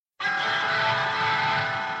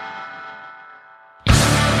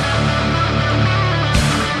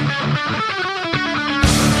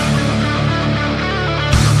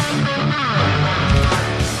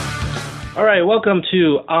right, welcome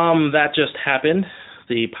to That Just Happened,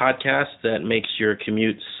 the podcast that makes your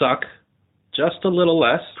commute suck just a little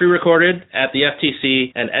less. Pre-recorded at the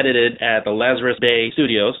FTC and edited at the Lazarus Bay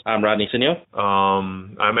Studios. I'm Rodney Sinio.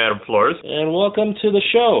 I'm Adam Flores. And welcome to the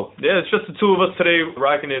show. Yeah, it's just the two of us today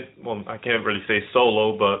rocking it. Well, I can't really say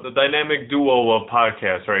solo, but the dynamic duo of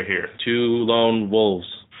podcasts right here. Two lone wolves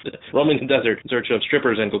roaming the desert in search of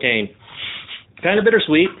strippers and cocaine. Kind of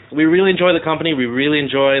bittersweet. We really enjoy the company. We really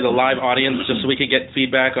enjoy the live audience just so we could get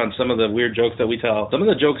feedback on some of the weird jokes that we tell. Some of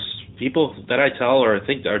the jokes people that I tell or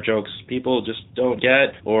think are jokes people just don't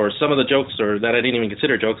get, or some of the jokes or that I didn't even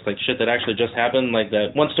consider jokes, like shit that actually just happened. Like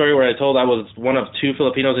that one story where I told I was one of two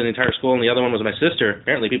Filipinos in the entire school and the other one was my sister.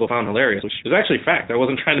 Apparently people found hilarious, which is actually fact. I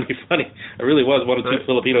wasn't trying to be funny. I really was one of two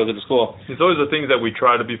Filipinos in the school. It's always the things that we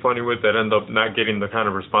try to be funny with that end up not getting the kind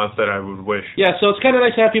of response that I would wish. Yeah, so it's kind of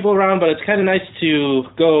nice to have people around, but it's kind of nice to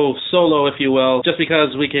go solo, if you will, just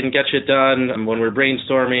because we can get shit done when we're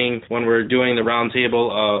brainstorming, when we're doing the round table.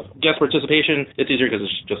 Guest participation, it's easier because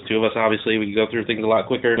it's just two of us, obviously. We can go through things a lot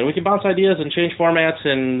quicker, and we can bounce ideas and change formats,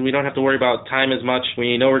 and we don't have to worry about time as much.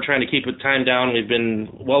 We know we're trying to keep the time down. We've been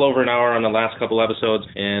well over an hour on the last couple episodes,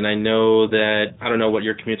 and I know that, I don't know what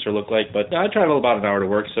your commutes look like, but I travel about an hour to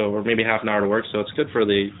work, or maybe half an hour to work, so it's good for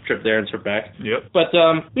the trip there and trip back. Yep. But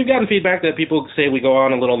we've gotten feedback that people say we go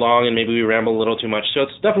on a little long and maybe we ramble a little too much, so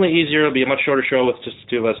it's definitely easier. It'll be a much shorter show with just the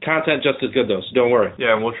two of us. Content just as good, though, so don't worry.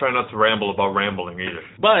 Yeah, and we'll try not to ramble about rambling either.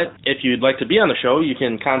 But if you'd like to be on the show, you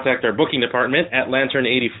can contact our booking department at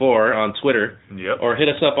Lantern84 on Twitter. Yep. Or hit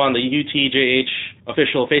us up on the UTJH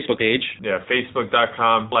official Facebook page. Yeah,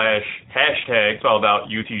 facebook.com/hashtag spelled out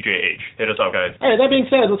UTJH. Hit us up, guys. All right, that being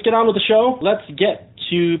said, let's get on with the show. Let's get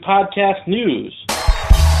to podcast news.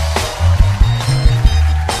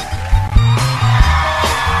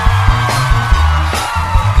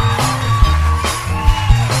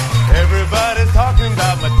 Everybody's talking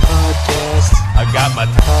about my podcast. I got my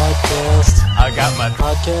podcast. I got my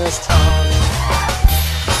podcast on.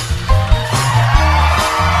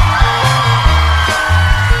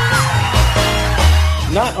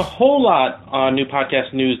 Not a whole lot on new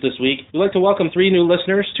podcast news this week. We'd like to welcome 3 new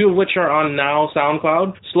listeners, 2 of which are on now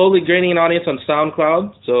SoundCloud. Slowly gaining an audience on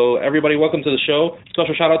SoundCloud, so everybody welcome to the show.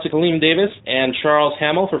 Special shout out to Kaleem Davis and Charles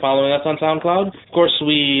Hamill for following us on SoundCloud. Of course,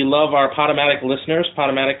 we love our Podomatic listeners,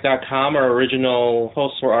 Podomatic.com, our original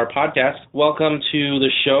hosts for our podcast. Welcome to the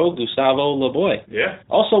show, Gustavo LeBoy. Yeah.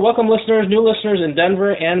 Also, welcome listeners, new listeners in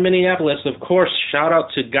Denver and Minneapolis. Of course, shout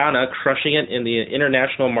out to Ghana, crushing it in the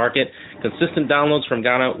international market. Consistent downloads from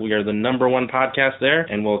Ghana. We are the #1 podcast there,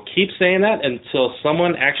 and we'll keep saying that until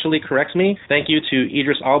someone actually corrects me. Thank you to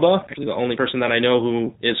Idris Alba, actually the only person that I know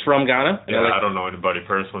who is from Ghana. Yeah, I don't know anybody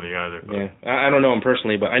personally either. Yeah, I don't know him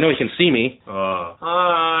personally, but I know he can see me.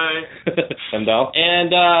 Hi.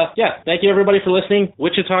 And yeah, thank you everybody for listening.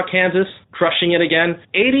 Wichita, Kansas, crushing it again.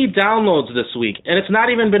 80 downloads this week, and it's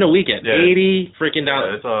not even been a week yet. Yeah. 80 freaking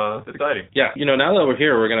downloads. Yeah, it's exciting. Yeah, now that we're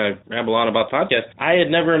here, we're going to ramble on about podcasts. I had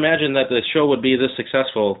never imagined that the show would be this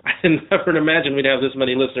successful. I had never imagined we'd have this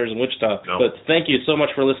many listeners in Wichita. No. But thank you so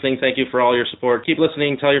much for listening. Thank you for all your support. Keep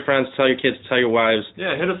listening. Tell your friends. Tell your kids. Tell your wives.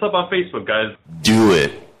 Yeah, hit us up on Facebook, guys. Do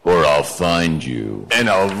it, or I'll find you, and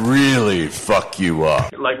I'll really fuck you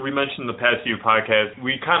up. Like we mentioned in the past few podcasts,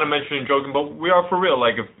 we kind of mentioned and joking, but we are for real.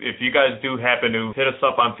 Like, if you guys do happen to hit us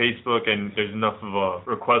up on Facebook and there's enough of a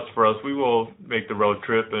request for us, we will make the road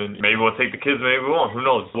trip, and maybe we'll take the kids, maybe we won't. Who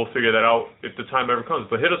knows? We'll figure that out if the time ever comes.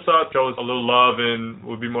 But hit us up, show us a little love, and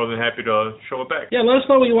we'll be more than happy to show it back. Yeah, let us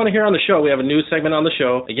know what you want to hear on the show. We have a new segment on the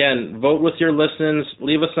show. Again, vote with your listens.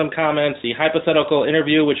 Leave us some comments. The hypothetical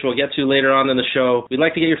interview, which we'll get to later on in the show. We'd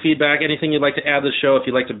like to get your feedback. Anything you'd like to add to the show, if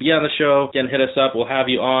you'd like to be on the show, again, hit us up. We'll have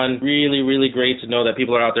you on. Really, really great to know that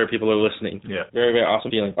people are out there, people are listening. Yeah. Very, very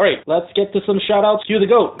awesome feeling. All right, let's get to some shout-outs. Cue the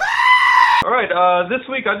GOAT. All right, this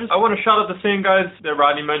week I want to shout out the same guys that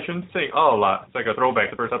Rodney mentioned, saying a lot. It's like a throwback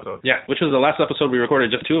to the first episode. Yeah, which was the last episode we recorded,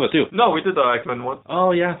 just 2 of us, too. No, we did the X-Men one.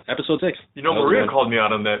 Oh, yeah, episode 6. You know, Maria called me out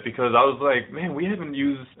on that because I was like, man, we haven't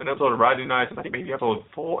used an episode of Rodney and I think maybe episode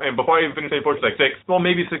 4, and before I even finished saying 4, she's like 6. Well,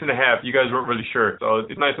 maybe 6.5. You guys weren't really sure, so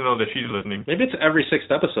it's nice to know that she's listening. Maybe it's every 6th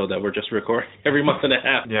episode that we're just recording, every month and a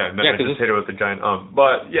half. Yeah, I just hit it with the giant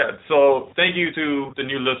But, yeah, so thank you to the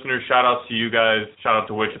new listeners. Shout out to you guys. Shout out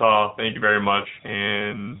to Wichita. Thank you very much.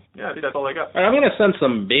 And, yeah, I think that's all I got. All right, I'm going to send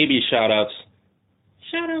some baby shout-outs.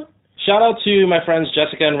 Shout out to my friends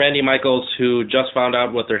Jessica and Randy Michaels, who just found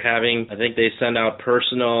out what they're having. I think they send out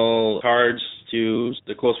personal cards to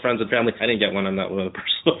the close friends and family. I didn't get one. I'm not one of the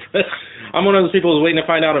personal friends. I'm one of those people who's waiting to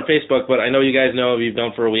find out on Facebook, but I know you guys know. You've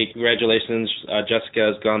known for a week. Congratulations.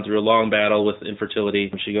 Jessica has gone through a long battle with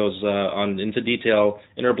infertility. She goes on into detail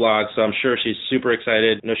in her blog, so I'm sure she's super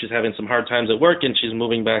excited. I know she's having some hard times at work, and she's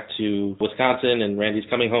moving back to Wisconsin, and Randy's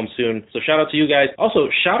coming home soon. So shout out to you guys. Also,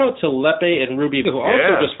 shout out to Lepe and Ruby, who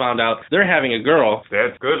also just found out they're having a girl.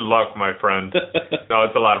 That's good luck, my friend. No,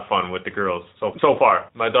 it's a lot of fun with the girls. So far.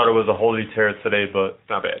 My daughter was a holy terror today, but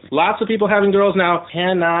not bad. Lots of people having girls now.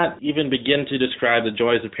 Cannot even begin to describe the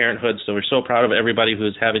joys of parenthood, so we're so proud of everybody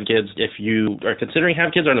who's having kids. If you are considering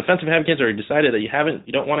having kids or on the fence of having kids, or you decided that you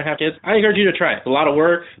don't want to have kids, I encourage you to try it. It's a lot of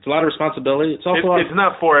work. It's a lot of responsibility. It's also it's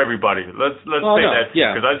not for everybody. Let's say that,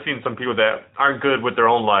 because I've seen some people that aren't good with their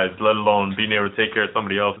own lives, let alone being able to take care of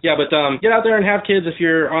somebody else. Yeah, but get out there and have kids if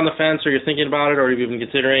you're on the fence or you're thinking about it or you've been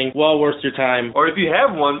considering. Well worth your time. Or if you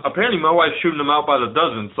have one, apparently my wife's shooting them out by the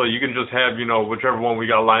dozen, so you can just have, whichever one we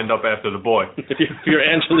got lined up after the boy. If you're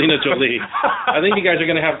Angelina Jolie, I think you guys are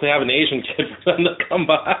going to have an Asian kid for them to come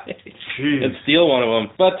by and steal one of them.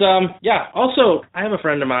 But, also, I have a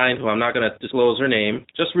friend of mine who I'm not going to disclose her name,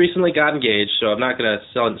 just recently got engaged, so I'm not going to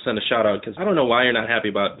send a shout-out because I don't know why you're not happy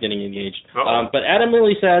about getting engaged. But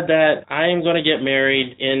adamantly said that I am going to get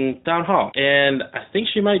married in Town Hall, and I think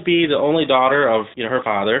she might be the only daughter of, her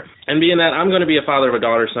father, and being that I'm going to be a father of a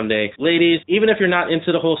daughter someday. Ladies, even if you're not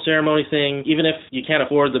into the whole ceremony thing, even if you can't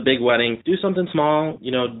afford the big wedding, do something small,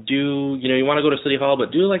 you want to go to City Hall,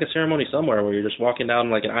 but do like a ceremony somewhere where you're just walking down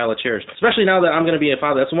like an aisle of chairs. Especially now that I'm going to be a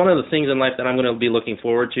father, that's one of the things in life that I'm going to be looking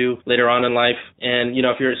forward to later on in life. And,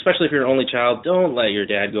 especially if you're an only child, don't let your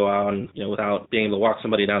dad go out and, without being able to walk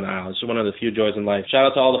somebody down the aisle. It's just one of the few joys in life. Shout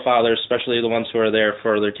out to all the fathers, especially the ones who are there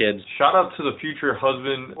for their kids. Shout out to the future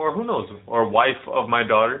husband, or who knows, or wife of my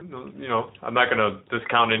daughter. I'm not going to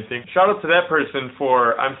discount anything. Shout out to that person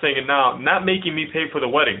for, I'm saying it now, not making me pay for the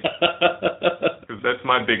wedding. Because that's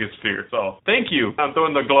my biggest fear. So, thank you. I'm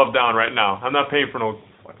throwing the glove down right now. I'm not paying for no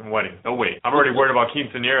fucking wedding. No way. I'm already worried about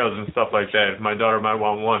quinceañeras and stuff like that. My daughter might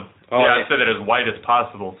want one. I said it as white as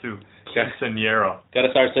possible, too. Quinceañera. Got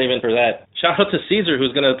to start saving for that. Shout out to Caesar,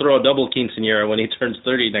 who's going to throw a double quinceañera when he turns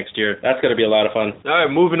 30 next year. That's going to be a lot of fun. All right,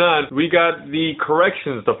 moving on. We got the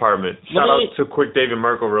corrections department. Shout out to Quick David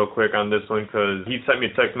Merkel real quick on this one, because he sent me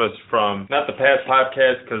a text message from, not the past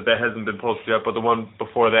podcast, because that hasn't been posted yet, but the one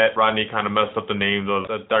before that. Rodney kind of messed up the names of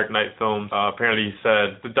the Dark Knight films. Apparently he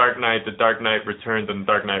said The Dark Knight Returns, and The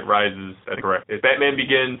Dark Knight Rises. That's correct. It's Batman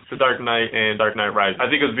Begins, The Dark Knight, and Dark Knight Rises. I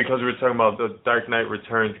think it was because we were talking about The Dark Knight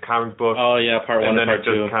Returns comic book. Oh, yeah, part 1 and part 2.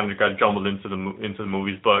 And then it just kind of got jumbled into the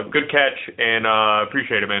movies. But good catch, and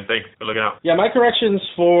appreciate it, man. Thanks for looking out. Yeah, my corrections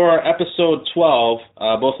for episode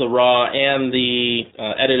 12, both the raw and the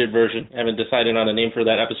edited version. I haven't decided on a name for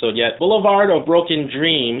that episode yet. Boulevard of Broken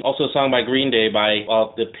Dreams, also a song by Green Day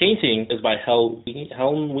the painting is by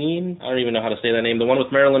Helloween. I don't even know how to say that name. The one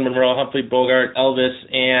with Marilyn Monroe, Humphrey Bogart, Elvis,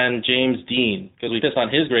 and James Dean, because we pissed on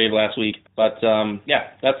his grave last week. But,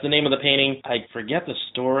 that's the name of the painting. I forget the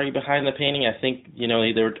story behind the painting. I think,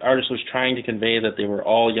 the artist was trying to convey that they were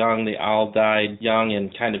all young. They all died young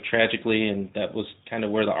and kind of tragically, and that was kind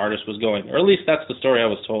of where the artist was going. Or at least that's the story I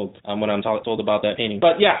was told when I'm told about that painting.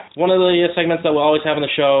 But, one of the segments that we'll always have on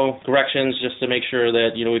the show, corrections, just to make sure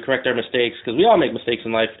that, we correct our mistakes, because we all make mistakes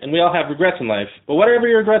in life, and we all have regrets in life. But whatever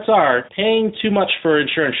your regrets are, paying too much for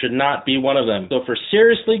insurance should not be one of them. So for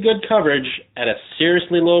seriously good coverage at a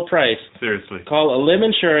seriously low price, call Elim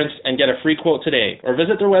Insurance and get a free quote today, or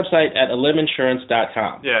visit their website at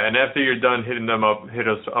eliminsurance.com. Yeah, and after you're done hitting them up, hit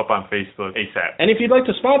us up on Facebook ASAP. And if you'd like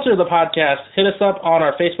to sponsor the podcast, hit us up on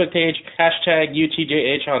our Facebook page, hashtag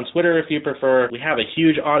UTJH on Twitter if you prefer. We have a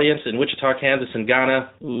huge audience in Wichita, Kansas, and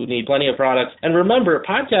Ghana who need plenty of products. And remember,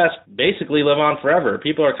 podcasts basically live on forever.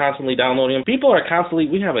 People are constantly downloading them.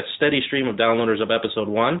 We have a steady stream of downloaders of episode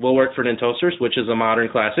 1, Will Work for Nintoasters, which is a modern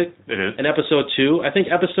classic. It is. And episode 2, I think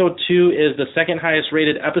episode 2 is the second highest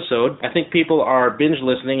rated episode. I think people are binge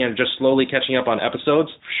listening and just slowly catching up on episodes.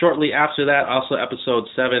 Shortly after that, also episode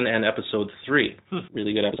 7 and episode 3.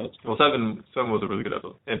 Really good episodes. Well, 7 was a really good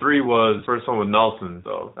episode. And 3 was the first one with Nelson,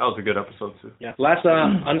 so that was a good episode too. Yeah. Last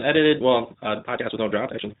unedited, podcast with no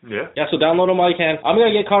drop, actually. Yeah. Yeah, so download them while you can. I'm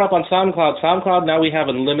going to get caught up on SoundCloud. SoundCloud, now we have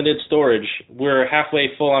unlimited storage. We're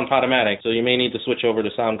halfway full on Podomatic, so you may need to switch over to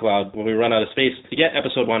SoundCloud when we run out of space to get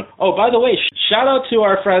episode 1. Oh, by the way, shout out to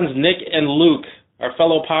our friends Nick and Luke, our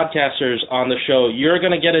fellow podcasters on the show, You're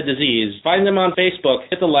Gonna Get a Disease. Find them on Facebook,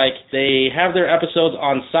 hit the like. They have their episodes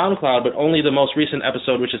on SoundCloud, but only the most recent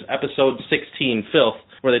episode, which is episode 16, Filth,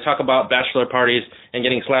 where they talk about bachelor parties and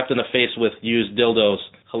getting slapped in the face with used dildos.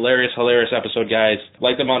 Hilarious episode, guys.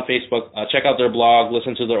 Like them on Facebook. Check out their blog.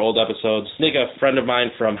 Listen to their old episodes. Nick, a friend of mine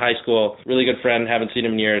from high school, really good friend, haven't seen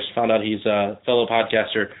him in years. Found out he's a fellow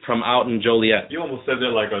podcaster from out in Joliet. You almost said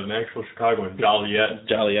that like an actual Chicagoan, Joliet.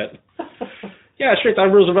 Joliet. Yeah, straight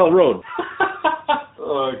down Roosevelt Road.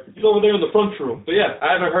 He's over there in the front room. But yeah,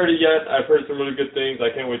 I haven't heard it yet. I've heard some really good things.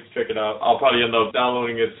 I can't wait to check it out. I'll probably end up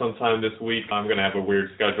downloading it sometime this week. I'm going to have a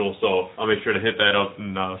weird schedule, so I'll make sure to hit that up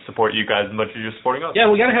and support you guys as much as you're supporting us.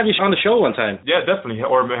 Yeah, we got to have you on the show one time. Yeah, definitely.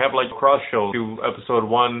 Or have like a cross show. Do episode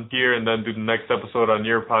 1 here and then do the next episode on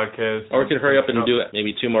your podcast. Or we could hurry up and do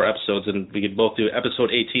maybe 2 more episodes, and we could both do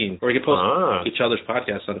episode 18. Or we could post each other's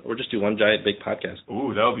podcasts on, or just do one giant big podcast.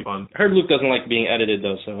 Ooh, that would be fun. I heard Luke doesn't like being edited,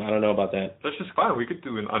 though, so I don't know about that. That's just fine. We could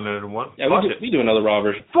do an unedited one. Yeah, we do another raw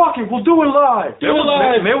version. Fuck it, we'll do it live. Do it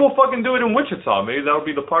live. Maybe we'll fucking do it in Wichita. Maybe that'll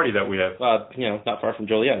be the party that we have. Not far from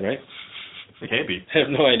Joliet, right? It can't be. I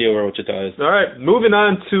have no idea where Wichita is. All right, moving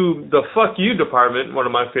on to the fuck you department, one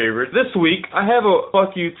of my favorites. This week, I have a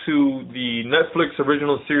fuck you to the Netflix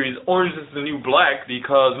original series Orange is the New Black,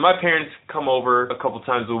 because my parents come over a couple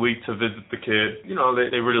times a week to visit the kid. You know,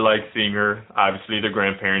 they really like seeing her. Obviously, they're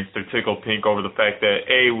grandparents. They're tickled pink over the fact that,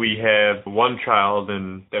 A, we have one child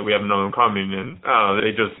and that we have another one coming, and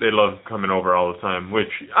they love coming over all the time,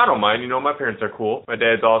 which I don't mind. You know, my parents are cool. My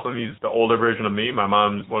dad's awesome. He's the older version of me. My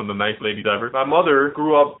mom's one of the nice ladies ever. My mother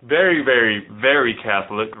grew up very, very, very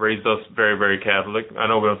Catholic, raised us very, very Catholic. I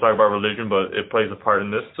know we don't talk about religion, but it plays a part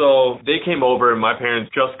in this. So they came over, and my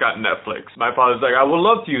parents just got Netflix. My father's like, I would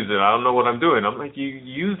love to use it. I don't know what I'm doing. I'm like, you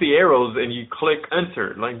use the arrows and you click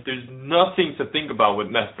enter. Like, there's nothing to think about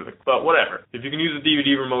with Netflix, but whatever. If you can use a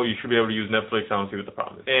DVD remote, you should be able to use Netflix. I don't see what the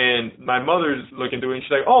problem is. And my mother's looking through it, and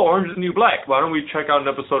she's like, oh, Orange is the New Black. Why don't we check out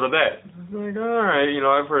an episode of that? I'm like, all right,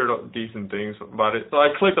 I've heard decent things about it. So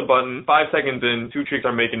I clicked the button. 5 seconds in, 2 chicks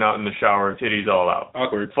are making out in the shower, titties all out.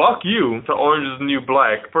 Awkward. Fuck you to Orange is the New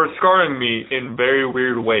Black for scarring me in very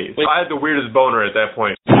weird ways. Wait. I had the weirdest boner at that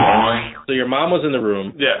point. So your mom was in the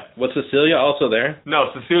room. Yeah. Was Cecilia also there? No,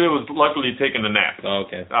 Cecilia was luckily taking a nap. Oh,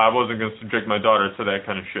 okay. I wasn't going to subject my daughter to that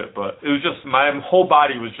kind of shit, but it was just, my whole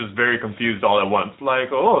body was just very confused all at once.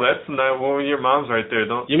 Like, oh, that's not, well, your mom's right there,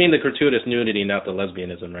 don't... You mean the gratuitous nudity, not the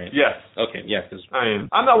lesbianism, right? Yes. Okay, yeah, because... I'm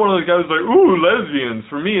not one of those guys like, ooh, lesbians.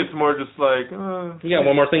 For me, it's more just like, you got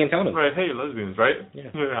one more thing in common. Right, hey, lesbians, right?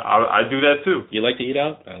 Yeah. I do that too. You like to eat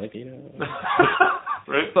out? I like to eat out.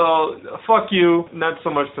 Right? So, fuck you. Not so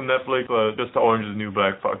much to Netflix, but just to Orange is the New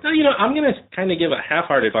Black. Fuck. No, I'm going to kind of give a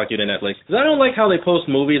half-hearted fuck you to Netflix. Because I don't like how they post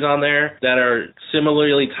movies on there that are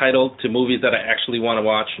similarly titled to movies that I actually want to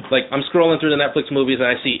watch. Like, I'm scrolling through the Netflix movies and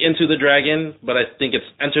I see Into the Dragon, but I think it's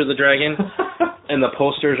Enter the Dragon. And the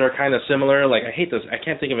posters are kind of similar. Like, I hate this. I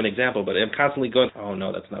can't think of an example, but I'm constantly going, oh,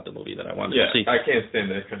 no, that's not the movie that I wanted to see. I can't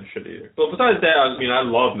stand that kind of shit either. But besides that, I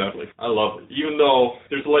love Netflix. I love it. Even though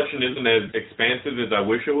their selection isn't as expansive as I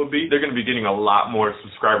wish it would be, they're going to be getting a lot more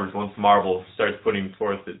subscribers once Marvel starts putting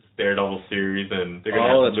forth its Daredevil series, and they're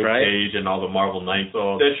going to have Luke Cage and all the Marvel Knights.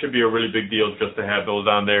 So that should be a really big deal just to have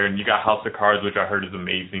those on there. And you got House of Cards, which I heard is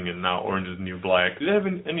amazing, and now Orange is the New Black. Do they have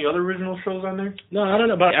any other original shows on there? No, I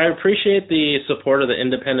don't know, but I appreciate the support of the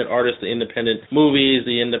independent artists, the independent movies,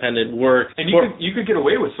 the independent work. And you could get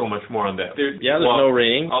away with so much more on that. There's no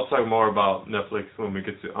rating. I'll talk more about Netflix when we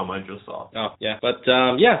get to I Just Saw. Oh, yeah. But,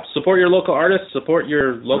 support your local artists, support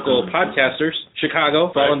your local podcasters. Chicago,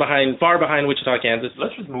 far behind Wichita, Kansas.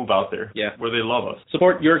 Let's just move out there. Yeah. Where they love us.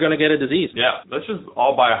 Support You're Gonna Get a Disease. Yeah. Let's just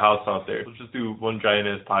all buy a house out there. Let's just do one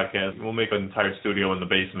giant-ass podcast. We'll make an entire studio in the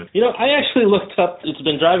basement. I actually looked up, it's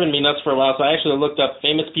been driving me nuts for a while, so I actually looked up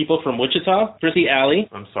famous people from Wichita. Chrissy Alley.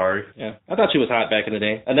 I'm sorry. Yeah. I thought she was hot back in the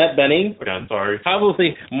day. Annette Bening. Again, sorry.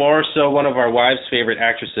 Probably more so one of our wives' favorite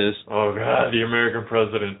actresses. Oh, God. The American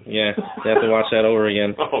President. Yeah. You have to watch that over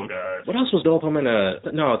again. Oh, God. What else was Bill Pullman?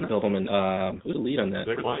 No, Bill Pullman. Who's the lead on that?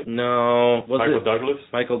 No. Michael Douglas?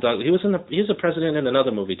 Michael Douglas. He was a president in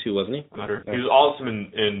another movie, too, wasn't he? Not sure. He was awesome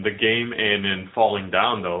in The Game and in Falling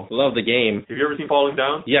Down, though. Love The Game. Have you ever seen Falling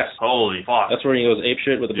Down? Yes. Holy fuck. That's where he goes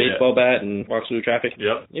apeshit with a baseball bat and walks through traffic.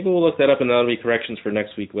 Yep. Maybe we'll look that up and that'll be corrections for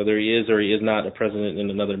next week, whether he is or he is not a president in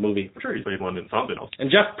another movie. I'm sure he played one in something else.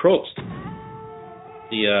 And Jeff Probst.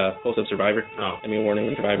 The host of Survivor. Oh. Emmy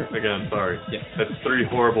award-winning Survivor. Again, sorry. Yeah. That's 3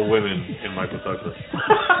 horrible women in Michael Douglas.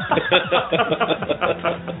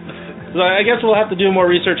 So I guess we'll have to do more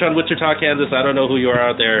research on Wichita, Kansas. I don't know who you are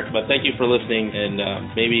out there, but thank you for listening,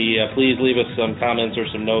 and maybe please leave us some comments or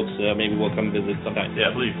some notes. Maybe we'll come visit sometime.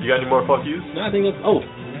 Yeah, please. You got any more fuck yous? No, I think that's...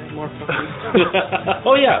 more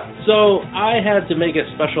Oh yeah, so I had to make a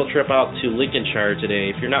special trip out to Lincolnshire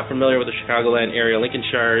today. If you're not familiar with the Chicagoland area,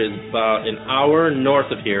 Lincolnshire is about an hour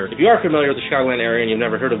north of here. If you are familiar with the Chicagoland area and you've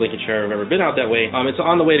never heard of Lincolnshire or ever been out that way, it's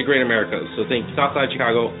on the way to Great America. So think Southside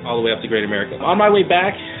Chicago all the way up to Great America. On my way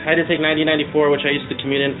back, I had to take 9094, which I used to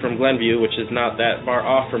commute in from Glenview, which is not that far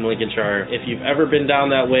off from Lincolnshire. If you've ever been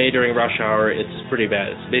down that way during rush hour, it's pretty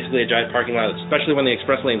bad. It's basically a giant parking lot, especially when the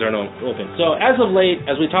express lanes aren't open. So as of late,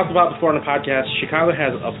 as we talked about before on the podcast, Chicago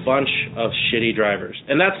has a bunch of shitty drivers.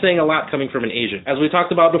 And that's saying a lot coming from an Asian. As we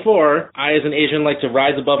talked about before, I as an Asian like to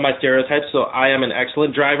rise above my stereotypes, so I am an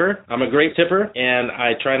excellent driver. I'm a great tipper, and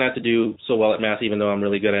I try not to do so well at math, even though I'm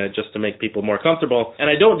really good at it, just to make people more comfortable. And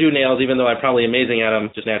I don't do nails, even though I'm probably amazing at them,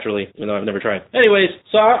 just naturally, even though I've never tried. Anyways,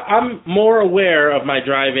 so I'm more aware of my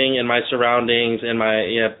driving and my surroundings and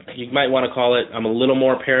you might want to call it, I'm a little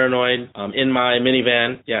more paranoid in my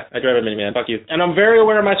minivan. Yeah, I drive a minivan, fuck you. And I'm very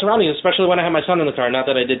aware of my surroundings, especially when I have my son in the car. Not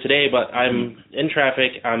that I did today, but I'm in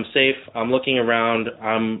traffic, I'm safe, I'm looking around,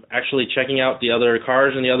 I'm actually checking out the other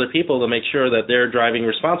cars and the other people to make sure that they're driving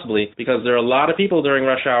responsibly, because there are a lot of people during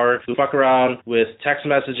rush hour who fuck around with text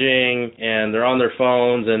messaging and they're on their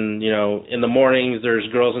phones, and in the mornings there's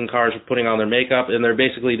girls in cars putting on their makeup and they're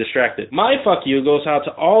basically distracted. My fuck you goes out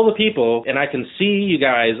to all the people, and I can see you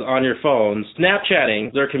guys on your phones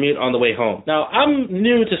Snapchatting their commute on the way home. Now, I'm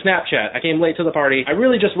new to Snapchat. I came late to the party. I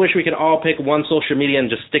really just wish we could all pick one social media and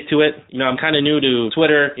just stick to it. I'm kind of new to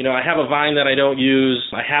Twitter. I have a Vine that I don't use.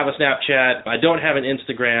 I have a Snapchat. I don't have an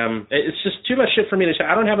Instagram. It's just too much shit for me to check.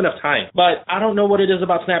 I don't have enough time. But I don't know what it is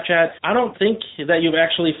about Snapchat. I don't think that you've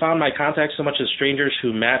actually found my contacts so much as strangers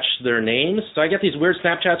who match their names. So I get these weird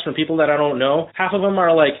Snapchats from people that I don't know. Half of them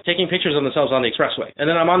are like taking pictures of themselves on the expressway. And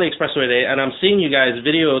then I'm on the expressway today and I'm seeing you guys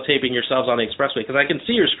videotaping yourselves on the expressway, because I can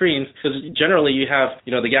see your screens, because generally you have,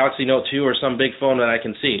 the Galaxy Note 2 or some big phone that I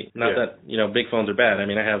can see. Not that, big phones are bad. I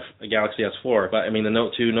have a Galaxy S4, but the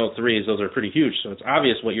Note 2, Note 3s, those are pretty huge. So it's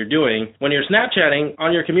obvious what you're doing when you're Snapchatting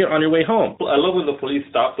on your commute on your way home. I love when the police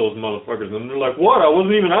stop those motherfuckers and they're like, what? I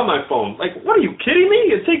wasn't even on my phone. Like, what, are you kidding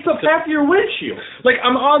me? It takes up half of your windshield. Like,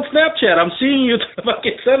 I'm on Snapchat. I'm seeing you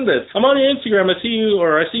fucking send this. I'm on your Instagram. I see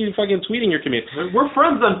you fucking tweeting your commute. We're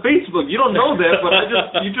friends on Facebook. You don't know that,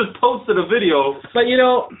 but you just posted a video. But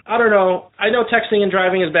I don't know. I know texting and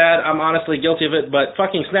driving is bad. I'm honestly guilty of it, but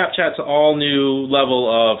fucking Snapchat's a all new level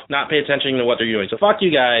of not pay attention to what they're doing. So fuck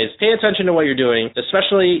you guys. Pay attention to what you're doing,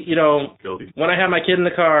 especially, when I have my kid in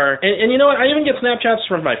the car. And you know what? I even get Snapchats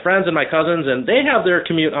from my friends and my cousins, and they have their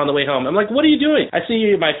commute on the way home. I'm like, what are you doing? I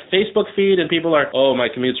see my Facebook feed, and people are, oh, my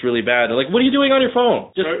commute's really bad. They're like, what are you doing on your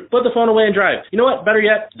phone? Just put the phone away and drive. You know what? Better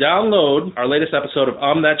yet, download our latest episode of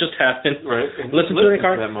That Just Happened. Right. Listen to it in the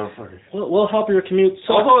car. That motherfucker. We'll help your commute.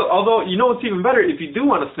 Although, you know what's even better? If you do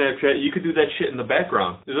want to Snapchat, you could do that shit in the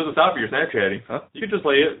background. It doesn't stop your Snapchatting. Huh? You could just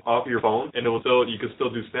play it off your phone, and you can still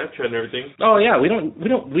do Snapchat and everything. Oh yeah, we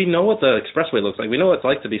know what the expressway looks like. We know what it's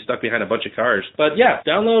like to be stuck behind a bunch of cars. But yeah,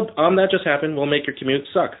 download That Just Happened. We'll make your commute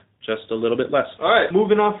suck just a little bit less. All right,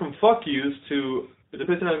 moving on from fuck yous to, is it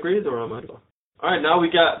pissing on grades or am I? All right, now we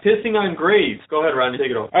got pissing on grades. Go ahead, Rodney, take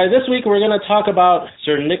it over. All right, this week we're going to talk about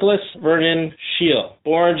Sir Nicholas Vernon Shiel.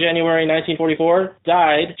 Born January 1944,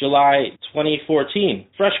 died July 2014.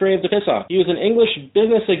 Fresh grave to piss on. He was an English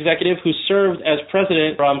business executive who served as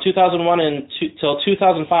president from 2001 till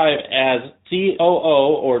 2005 as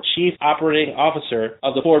COO, or Chief Operating Officer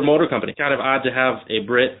of the Ford Motor Company. Kind of odd to have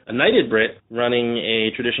a knighted Brit, running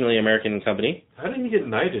a traditionally American company. How did he get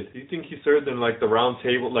knighted? Do you think he served in the round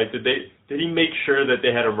table? Did he make sure that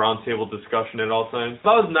they had a round table discussion at all times? If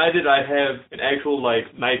I was knighted, I'd have an actual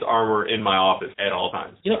knight's armor in my office at all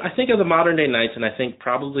times. I think of the modern day knights, and I think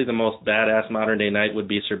probably the most badass modern day knight would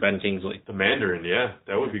be Sir Ben Kingsley. The Mandarin, yeah,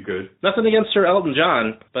 that would be good. Nothing against Sir Elton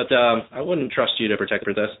John, but I wouldn't trust you to protect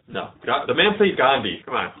Princess. No, the man played Gandhi.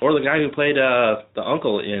 Come on. Or the guy who played the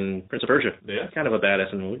uncle in Prince of Persia. Yeah. Kind of a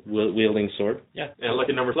badass and wielding sword. Yeah. And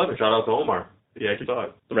lucky number 11. Shout out to Omar. Yeah, he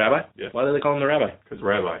thought. The rabbi? Yeah. Why do they call him the rabbi? Because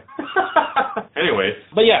rabbi. Anyways.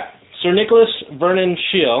 But yeah, Sir Nicholas Vernon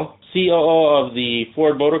Shiel, COO of the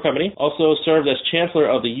Ford Motor Company, also served as Chancellor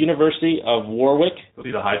of the University of Warwick. Was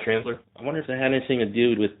he the High Chancellor? I wonder if that had anything to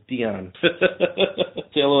do with Dion.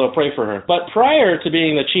 Say a little pray for her. But prior to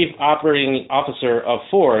being the Chief Operating Officer of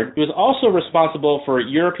Ford, he was also responsible for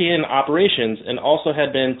European operations and also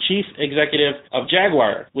had been Chief Executive of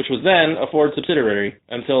Jaguar, which was then a Ford subsidiary,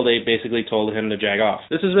 until they basically told him to jag off.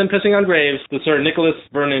 This has been Pissing on Graves with Sir Nicholas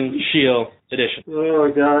Vernon Shiel, edition.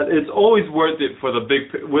 Oh God, it's always worth it for the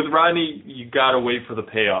big. With Rodney, you gotta wait for the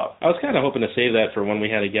payoff. I was kind of hoping to save that for when we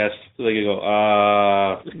had a guest, so they could go,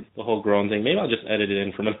 the whole groan thing. Maybe I'll just edit it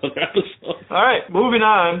in from another episode. All right, moving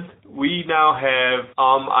on. We now have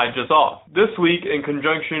I Just Saw. This week, in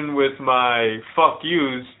conjunction with my fuck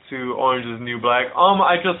yous to Orange is the New Black,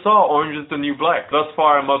 I just saw Orange is the New Black. Thus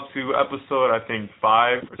far, I'm up to episode, I think,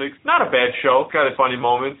 5 or 6. Not a bad show. Got its funny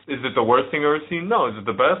moments. Is it the worst thing I've ever seen? No. Is it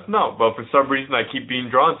the best? No. But for some reason, I keep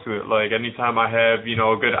being drawn to it. Like, anytime I have,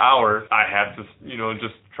 a good hour, I have to,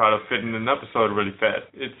 just try to fit in an episode really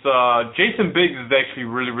fast. It's, Jason Biggs is actually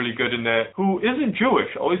really, really good in that, who isn't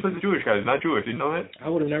Jewish. Always plays a Jewish guy. He's not Jewish. Did you know that?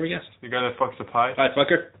 I would have never guessed. The guy that fucks the pie? Pie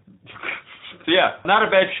fucker. So yeah, not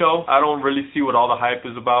a bad show. I don't really see what all the hype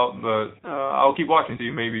is about, but I'll keep watching.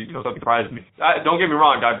 See, maybe something surprises me. Don't get me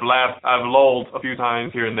wrong. I've laughed, I've lolled a few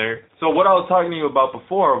times here and there. So what I was talking to you about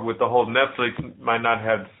before with the whole Netflix might not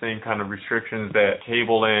have the same kind of restrictions that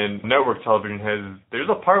cable and network television has. There's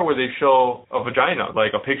a part where they show a vagina,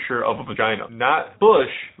 like a picture of a vagina, not Bush.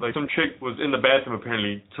 Like some chick was in the bathroom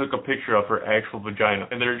apparently, took a picture of her actual vagina,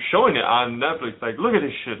 and they're showing it on Netflix. Like, look at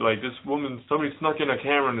this shit. Like this woman, somebody snuck in a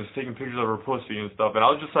camera and is taking pictures of her pussy and stuff. And I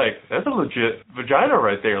was just like, that's a legit vagina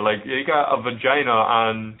right there. Like, you got a vagina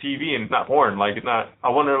on TV and it's not porn. Like, it's not. I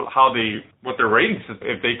wonder what their ratings is,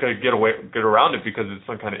 if they could get around it because it's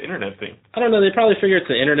some kind of internet thing. I don't know. They probably figure it's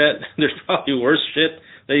the internet. There's probably worse shit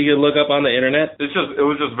that you could look up on the internet. It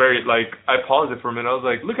was just very, like, I paused it for a minute. I was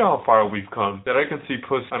like, look at how far we've come, that I can see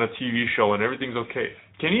puss on a TV show and everything's okay.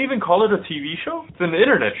 Can you even call it a TV show? It's an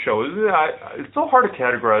internet show, isn't it? It's so hard to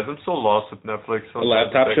categorize. I'm so lost with Netflix. A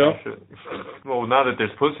laptop show? Well, now that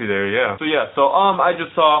there's pussy there, yeah. So I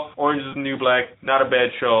just saw Orange is the New Black. Not a bad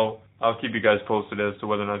show. I'll keep you guys posted as to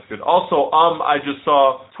whether or not it's good. Also, I just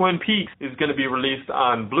saw Twin Peaks is going to be released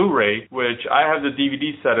on Blu-ray, which I have the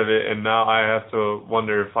DVD set of it, and now I have to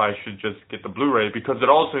wonder if I should just get the Blu-ray, because it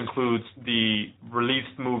also includes the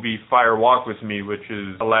released movie Fire Walk With Me, which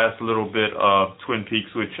is the last little bit of Twin Peaks,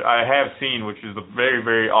 which I have seen, which is a very,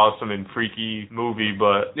 very awesome and freaky movie,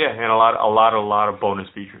 but yeah, and a lot of bonus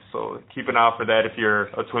features. So keep an eye out for that if you're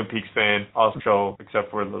a Twin Peaks fan. Awesome show, except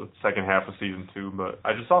for the second half of season 2, but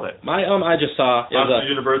I just saw that. I just saw Monsters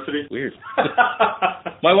University. Weird.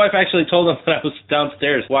 My wife actually told him that I was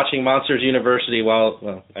downstairs watching Monsters University while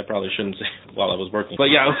I probably shouldn't say while I was working, but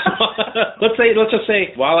yeah, let's just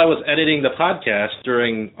say while I was editing the podcast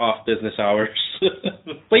during off business hours.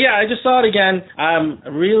 But yeah, I just saw it again.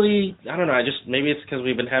 Really, I don't know. Maybe it's because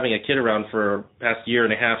we've been having a kid around for the past year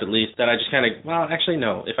and a half at least that I just kind of. Well, actually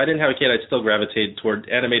no. If I didn't have a kid, I'd still gravitate toward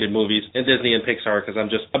animated movies and Disney and Pixar because I'm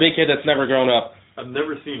just a big kid that's never grown up. I've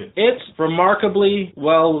never seen it. It's remarkably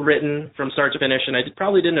well written from start to finish, and I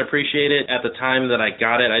probably didn't appreciate it at the time that I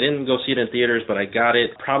got it. I didn't go see it in theaters, but I got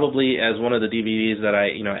it probably as one of the DVDs that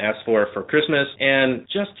I asked for Christmas, and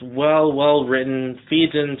just well written.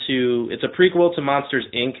 It's a prequel to Monsters,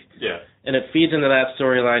 Inc. Yeah. And it feeds into that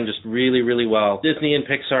storyline just really, really well. Disney and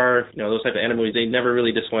Pixar, those type of animated movies, they never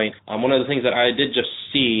really disappoint. One of the things that I did just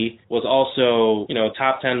see was also,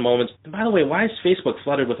 top 10 moments. And by the way, why is Facebook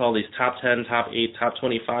flooded with all these top 10, top 8, top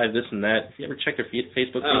 25, this and that? You ever check their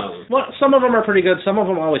Facebook feed? Well, some of them are pretty good. Some of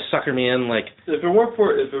them always sucker me in. Like, if it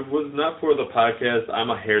was not for the podcast,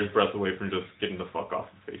 I'm a hair's breadth away from just getting the fuck off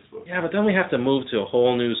of Facebook. Yeah, but then we have to move to a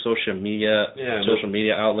whole new social media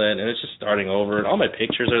outlet, and it's just starting over. And all my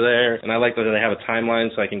pictures are there. And I like that they have a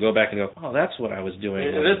timeline so I can go back and go, oh, that's what I was doing.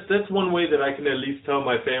 And that's one way that I can at least tell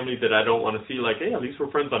my family that I don't want to see, like, hey, at least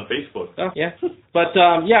we're friends on Facebook. Oh, yeah. But,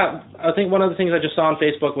 I think one of the things I just saw on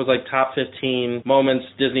Facebook was, like, top 15 moments,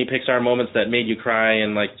 Disney Pixar moments that made you cry,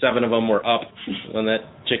 and, like, 7 of them were up when that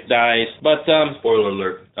chick dies. But, spoiler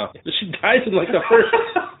alert. Oh, she dies in, like, the first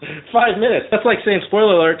 5 minutes. That's like saying,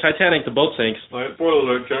 spoiler alert, Titanic, the boat sinks. All right, spoiler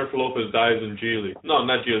alert, Jennifer Lopez dies in Geely. No,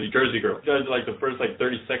 not Geely, Jersey Girl. She dies in, like, the first, 30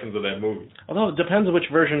 seconds of that movie. Although it depends on which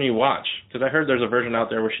version you watch, because I heard there's a version out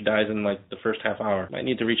there where she dies in, like, the first half hour. Might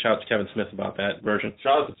need to reach out to Kevin Smith about that version.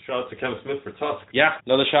 Shout out to Kevin Smith for Tusk. Yeah,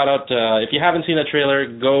 another shout out. If you haven't seen that trailer,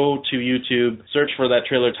 go to YouTube, search for that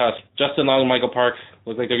trailer, Tusk. Justin Long and Michael Park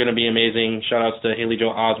look like they're going to be amazing. Shout outs to Haley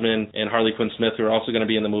Joel Osment and Harley Quinn Smith, who are also going to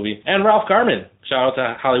be in the movie. And Ralph Garman. Shout out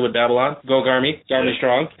to Hollywood Babylon. Go Garmy. Garmy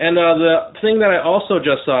strong. And the thing that I also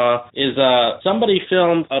just saw is somebody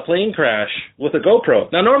filmed a plane crash with a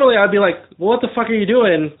GoPro. Now, normally I'd be like, well, what the fuck are you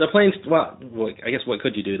doing? The plane's, well, I guess what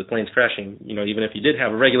could you do? The plane's crashing. Even if you did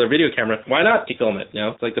have a regular video camera, why not film it?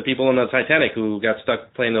 It's like the people in the Titanic who got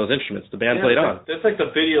stuck playing those instruments. The band played on. That's like the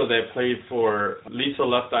video that played for Lisa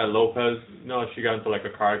Left Eye Lopez. She got into like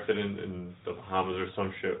a car accident in the Bahamas or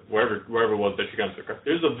some shit. Wherever it was that she got into a car.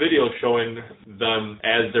 There's a video showing them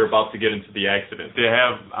as they're about to get into the accident. They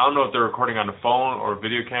have, I don't know if they're recording on the phone or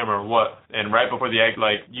video camera or what, and right before the accident,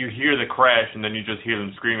 like, you hear the crash and then you just hear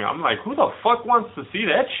them screaming. I'm like, who the fuck wants to see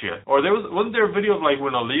that shit? Or wasn't there a video of like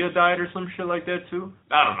when Aaliyah died or some shit like that too?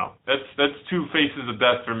 I don't know. That's two faces of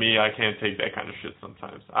death for me. I can't take that kind of shit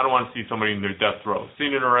sometimes. I don't want to see somebody in their death row.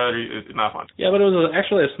 Seeing it already is not fun. Yeah, but it was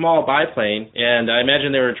actually a small biplane, and I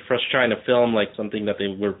imagine they were just trying to film like something that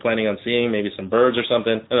they were planning on seeing, maybe some birds or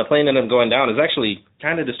something, and the plane ended up going down. It's actually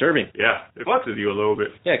kind of disturbing. Yeah, it fucks with you a little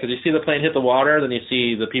bit. Yeah, because you see the plane hit the water, then you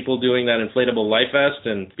see the people doing that inflatable life vest,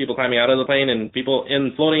 and people climbing out of the plane, and people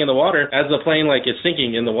floating in the water as the plane like is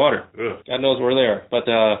sinking in the water. Ugh. God knows where they are. But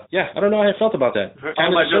yeah, I don't know how I felt about that. I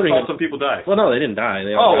just saw some people die. Well, no, they didn't die.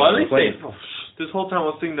 They at least they. This whole time I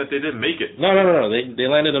was thinking that they didn't make it. No. They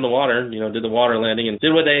landed in the water, did the water landing, and did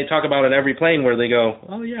what they talk about in every plane where they go,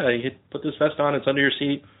 oh yeah, you put this vest on, it's under your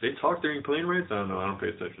seat. They talk during plane rides? I don't know. I don't pay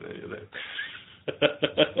attention to any of that.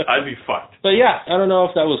 I'd be fucked. But yeah, I don't know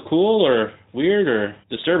if that was cool or weird or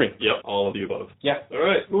disturbing. Yep, all of the above. Yeah. All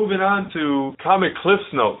right, moving on to comic Cliff's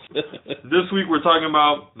Notes. This week we're talking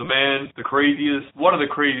about one of the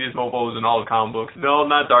craziest mofos in all of comic books. No,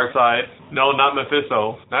 not Darkseid. No, not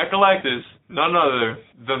Mephisto. Not Galactus. None other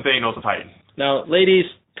than Thanos the Titan. Now, ladies,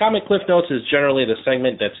 Comic Cliff Notes is generally the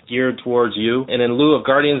segment that's geared towards you, and in lieu of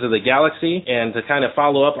Guardians of the Galaxy, and to kind of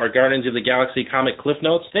follow up our Guardians of the Galaxy Comic Cliff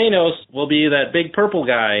Notes, Thanos will be that big purple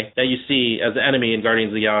guy that you see as the enemy in Guardians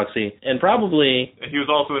of the Galaxy, and probably... He was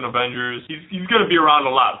also in Avengers. He's going to be around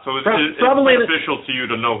a lot, so it's beneficial to you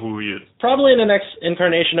to know who he is. Probably in the next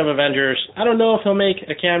incarnation of Avengers. I don't know if he'll make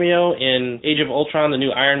a cameo in Age of Ultron, the new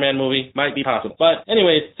Iron Man movie. Might be possible. But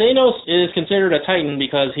anyways, Thanos is considered a Titan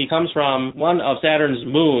because he comes from one of Saturn's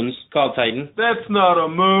moons called Titan. That's not a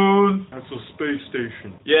moon. That's a space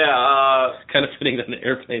station. Yeah, kind of fitting that an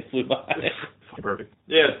airplane flew by. Perfect.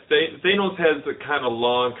 Yeah, Thanos has a kind of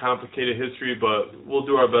long, complicated history, but we'll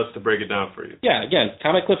do our best to break it down for you. Yeah, again,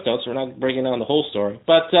 Comic Cliff Notes. We're not breaking down the whole story.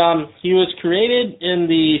 But he was created in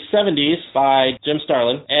the 70s by Jim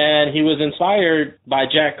Starlin, and he was inspired by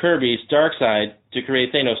Jack Kirby's Darkseid to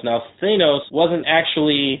create Thanos. Now, Thanos wasn't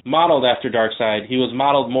actually modeled after Darkseid. He was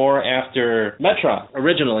modeled more after Metron.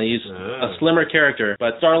 Originally, he's a slimmer character,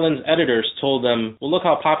 but Starlin's editors told them, well, look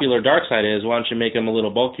how popular Darkseid is, why don't you make him a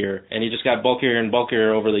little bulkier? And he just got bulkier and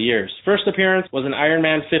bulkier over the years. First appearance was in Iron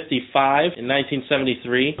Man 55 in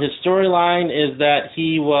 1973. His storyline is that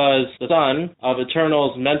he was the son of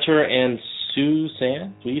Eternal's mentor and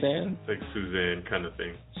Suzanne? Like Suzanne kind of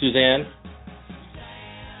thing. Suzanne.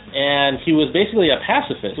 And he was basically a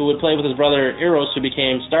pacifist who would play with his brother Eros, who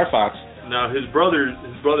became Star Fox. Now, his brother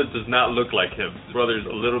does not look like him. His brother's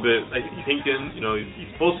a little bit like Hinkin.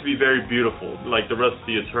 He's supposed to be very beautiful, like the rest of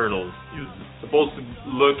the Eternals. He's supposed to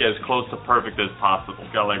look as close to perfect as possible.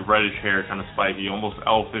 He's got like reddish hair, kind of spiky, almost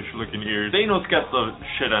elfish-looking ears. Thanos got the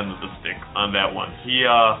shit end of the stick on that one. He,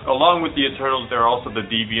 along with the Eternals, there are also the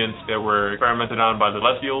Deviants that were experimented on by the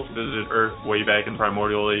Celestials, visited Earth way back in the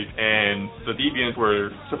Primordial Age, and the Deviants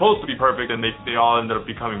were supposed to be perfect, and they all ended up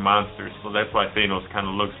becoming monsters. So that's why Thanos kind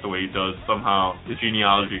of looks the way he does. Somehow his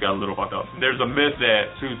genealogy got a little fucked up. There's a myth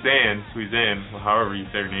that Suzanne, however you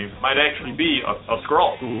say her name, might actually be a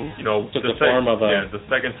Skrull. Took the form of a... Yeah, the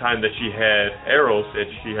second time that she had Eros, that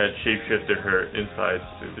she had shapeshifted her insides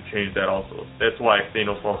to change that also. That's why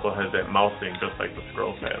Thanos also has that mouth thing, just like the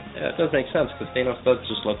Skrulls have. Yeah, it does make sense, because Thanos does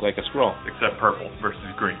just look like a Skrull. Except purple versus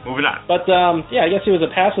green. Moving on. But, I guess he was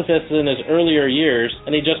a pacifist in his earlier years,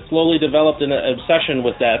 and he just slowly developed an obsession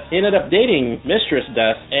with death. He ended up dating Mistress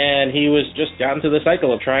Death, and he was just got into the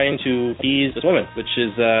cycle of trying to appease this woman, which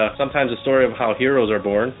is sometimes a story of how heroes are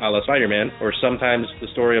born, a la Spider-Man, or sometimes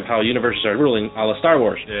the story of how universes are ruling, a la Star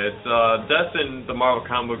Wars. Yeah, it's Death in the Marvel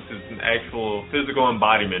comics is an actual physical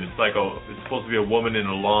embodiment. It's like it's supposed to be a woman in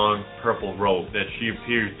a long purple robe, that she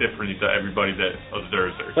appears differently to everybody that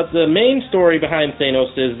observes her. But the main story behind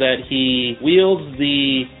Thanos is that he wields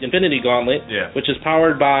the Infinity Gauntlet, which is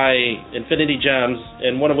powered by Infinity Gems,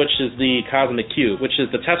 and one of which is the Cosmic Cube, which is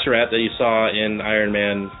the Tesseract that you saw in Iron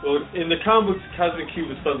Man. Well, in the comic books, Cosmic Cube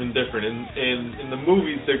is something different. In the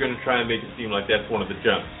movies, they're going to try and make it seem like that's one of the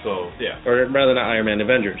gems. So, yeah. Or rather not Iron Man,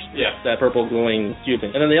 Avengers. Yeah. That purple glowing cube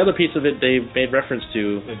thing. And then the other piece of it they made reference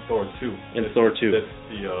to... In Thor 2. Thor 2. That's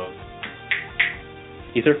the...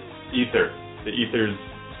 Ether? Ether. The Ether's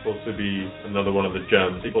supposed to be another one of the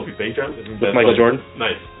gems. It's supposed to be space gems? With Michael Jordan?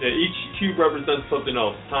 Nice. Yeah, each cube represents something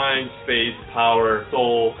else. Time, space, power,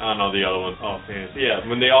 soul. I don't know the other one. Oh, man. Yeah,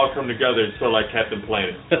 when they all come together, it's sort of like Captain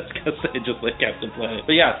Planet. I was going to say, just like Captain Planet.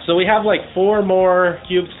 But yeah, so we have like 4 more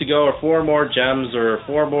cubes to go, or 4 more gems, or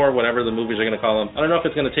 4 more whatever the movies are going to call them. I don't know if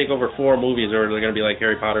it's going to take over 4 movies, or they're going to be like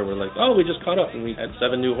Harry Potter, where like, oh, we just caught up and we had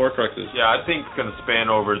 7 new Horcruxes. Yeah, I think it's going to span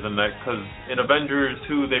over the next, because in Avengers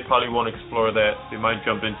 2, they probably won't explore that. They might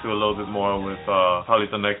jump into a little bit more with probably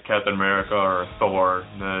the next Captain America or Thor,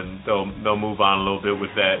 and then they'll move on a little bit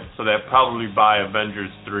with that. So that probably by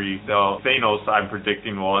Avengers 3, Thanos, I'm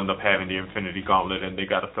predicting, will end up having the Infinity Gauntlet, and they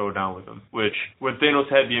got to throw down with him. Which, when Thanos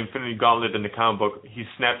had the Infinity Gauntlet in the comic book, he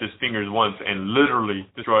snapped his fingers once and literally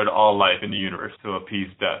destroyed all life in the universe to appease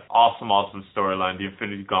death. Awesome storyline, the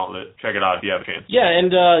Infinity Gauntlet. Check it out if you have a chance. Yeah,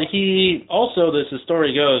 and he also, as the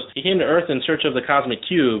story goes, he came to Earth in search of the Cosmic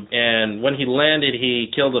Cube, and when he landed,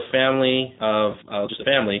 he killed a family of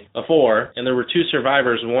 4, and there were 2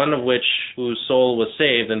 survivors, one of which whose soul was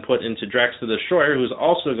saved and put into Drax the Destroyer, who's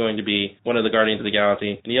also going to be one of the Guardians of the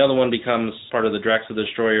Galaxy, and the other one becomes part of the Drax the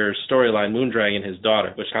Destroyer's storyline, Moondragon, his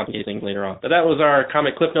daughter, which complicates things later on. But that was our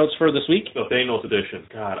comic clip notes for this week. The Thanos edition.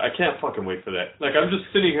 God, I can't fucking wait for that. Like, I'm just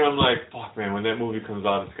sitting here, I'm like, fuck, man, when that movie comes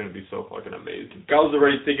out, it's going to be so fucking amazing. I was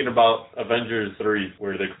already thinking about Avengers 3,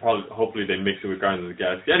 where they hopefully they mix it with Guardians of the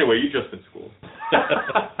Galaxy. Anyway, you just in school.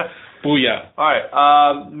 Booyah.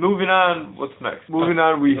 Alright, moving on, what's next? Moving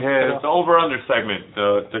on, we have the over-under segment,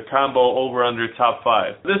 the combo over-under top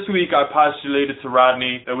 5. This week, I postulated to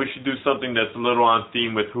Rodney that we should do something that's a little on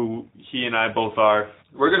theme with who he and I both are.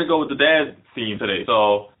 We're going to go with the dad theme today,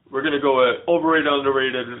 so we're going to go with overrated,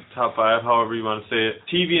 underrated, top 5, however you want to say it.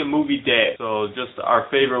 TV and movie dad. So just our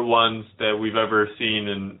favorite ones that we've ever seen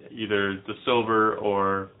in either the silver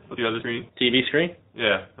or the other screen. TV screen?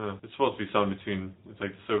 Yeah. It's supposed to be something between, it's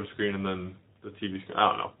like the silver screen and then the TV screen. I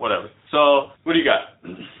don't know. Whatever. So, what do you got?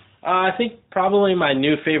 I think probably my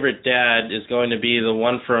new favorite dad is going to be the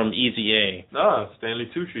one from Easy A. Stanley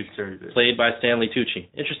Tucci's character. Played by Stanley Tucci.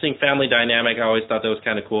 Interesting family dynamic. I always thought that was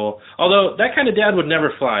kind of cool. Although, that kind of dad would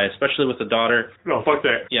never fly, especially with a daughter. No, fuck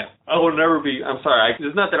that. Yeah. I will never be, I'm sorry,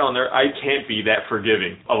 it's not that on there, I can't be that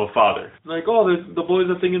forgiving of a father. Like, oh, the boys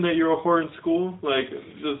are thinking that you're a whore in school? Like,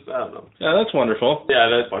 just, I don't know. Yeah, that's wonderful. Yeah,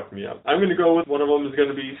 that fucked me up. I'm going to go with, one of them is going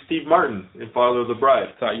to be Steve Martin in Father of the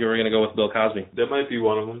Bride. Thought you were going to go with Bill Cosby. That might be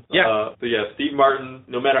one of them. Yeah. But yeah, Steve Martin,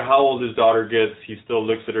 no matter how old his daughter gets, he still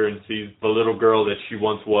looks at her and sees the little girl that she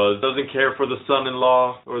once was. Doesn't care for the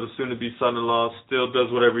son-in-law or the soon-to-be son-in-law. Still does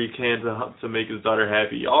whatever he can to make his daughter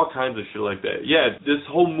happy. All kinds of shit like that. Yeah, this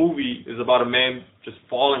whole movie is about a man just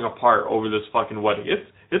falling apart over this fucking wedding.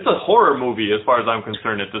 It's a horror movie as far as I'm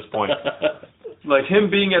concerned at this point. Like him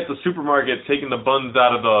being at the supermarket taking the buns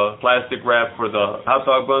out of the plastic wrap for the hot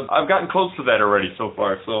dog buns. I've gotten close to that already so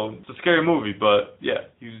far, so it's a scary movie, but yeah,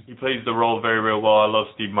 he plays the role very, very well. I love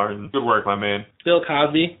Steve Martin. Good work, my man. Bill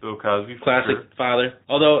Cosby. Bill Cosby. Classic sure. father.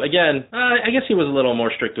 Although, again, I guess he was a little more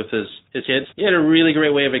strict with his kids. He had a really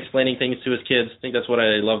great way of explaining things to his kids. I think that's what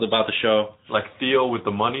I loved about the show. Like Theo with the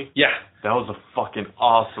money? Yeah. That was a fucking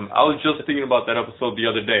awesome. I was just thinking about that episode the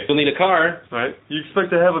other day. You'll need a car. Right? You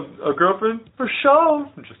expect to have a girlfriend? For sure.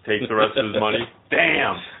 Just takes the rest of his money.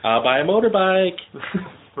 Damn. I'll buy a motorbike.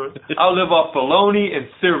 I'll live off bologna and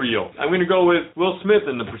cereal. I'm going to go with Will Smith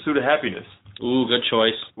in The Pursuit of Happiness. Ooh, good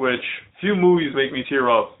choice. Which, few movies make me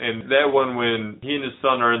tear up, and that one when he and his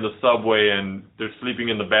son are in the subway and they're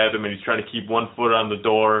sleeping in the bathroom and he's trying to keep one foot on the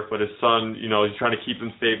door, but his son, he's trying to keep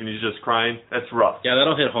him safe and he's just crying. That's rough. Yeah,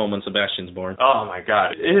 that'll hit home when Sebastian's born. Oh my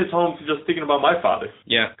God. It hits home just thinking about my father.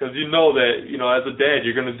 Yeah. Because you know that, as a dad,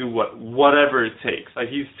 you're going to do whatever it takes.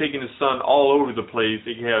 Like, he's taking his son all over the place.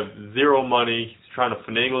 He has zero money. Trying to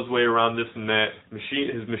finagle his way around this and that.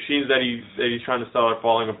 His machines that he's trying to sell are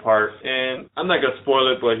falling apart. And I'm not going to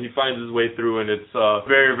spoil it, but he finds his way through, and it's a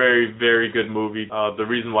very, very, very good movie. The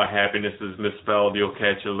reason why happiness is misspelled, you'll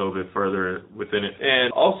catch it a little bit further within it.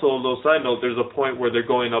 And also, a little side note, there's a point where they're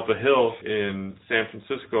going up a hill in San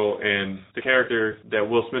Francisco, and the character that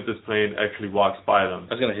Will Smith is playing actually walks by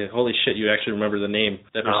them. I was going to say, holy shit, you actually remember the name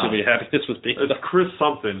that Pursuit of Happiness was based on. It's Chris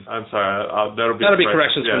something. I'm sorry. That'll be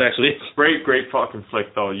corrections for next week. Great fucking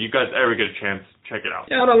flick, though. You guys ever get a chance, check it out.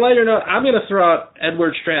 Yeah, on a lighter note, I'm going to throw out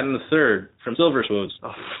Edward Stanton III from Silver Spoons. Oh,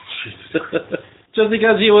 Jesus. Just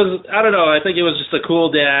because he was, I don't know, I think he was just a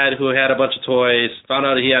cool dad who had a bunch of toys, found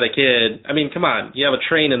out he had a kid. I mean, come on, you have a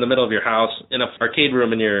train in the middle of your house, in an arcade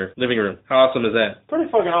room in your living room. How awesome is that?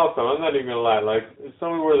 Pretty fucking awesome, I'm not even gonna lie. Like, if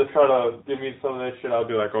somebody were to try to give me some of that shit,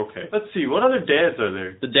 I'd be like, okay. Let's see, what other dads are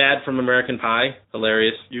there? The dad from American Pie,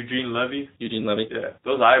 hilarious. Eugene Levy? Eugene Levy. Yeah,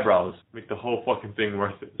 those eyebrows make the whole fucking thing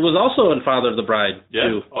worth it. He was also in Father of the Bride,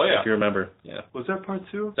 too. Oh, yeah. If you remember. Yeah. Was that part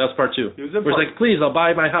 2? That was part 2. He was in Where part... he's like, please, I'll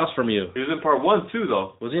buy my house from you. He was in part 1, too,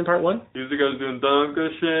 though. Was he in part 1? He was the guy who was doing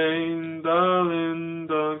Dankeschön, darling,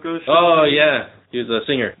 Dankeschön. Oh, yeah. He was a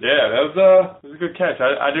singer. Yeah, that was a good catch.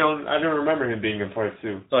 I don't remember him being in part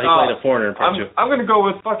 2. Oh, he played a foreigner in part 2. I'm gonna go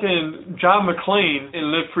with fucking John McClane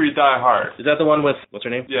in Live Free Die Hard. Is that the one with, what's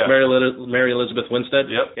her name? Yeah. Mary Elizabeth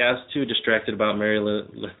Winstead? Yep. Yeah, I was too distracted about Mary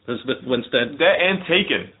Elizabeth Winstead. That and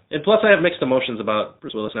Taken. And plus I have mixed emotions about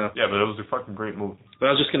Bruce Willis now. Yeah, but it was a fucking great movie.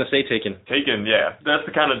 But I was just going to say Taken. Taken, yeah. That's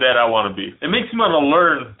the kind of dad I want to be. It makes me want to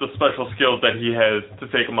learn the special skills that he has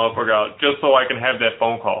to take a motherfucker out, just so I can have that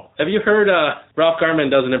phone call. Have you heard Ralph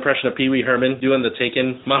Garman does an impression of Pee Wee Herman doing the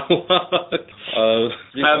Taken monologue?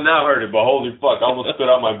 I have not heard it, but holy fuck, I almost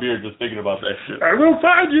spit out my beer just thinking about that shit. I will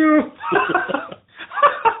find you!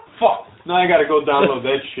 Fuck. Now I gotta go download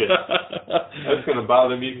that shit. That's gonna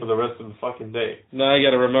bother me for the rest of the fucking day. Now I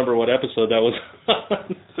gotta remember what episode that was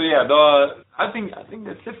on. So yeah, I think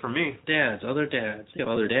that's it for me. Dads, other dads. You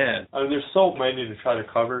have other dads. I mean, there's so many to try to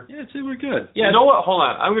cover. Yeah, see, we're good. Yeah. You know what? Hold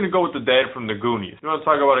on. I'm gonna go with the dad from the Goonies. You want to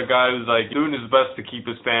talk about a guy who's like doing his best to keep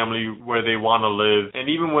his family where they want to live,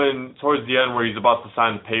 and even when towards the end where he's about to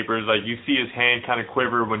sign the papers, like you see his hand kind of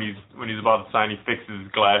quiver when he's about to sign. He fixes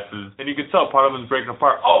his glasses, and you can tell part of him is breaking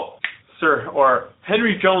apart. Oh. Sir, or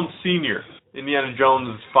Henry Jones Sr., Indiana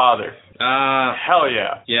Jones' father. Hell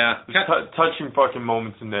yeah. Yeah. Touching fucking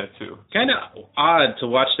moments in that, too. Kind of odd to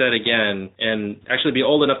watch that again and actually be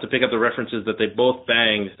old enough to pick up the references that they both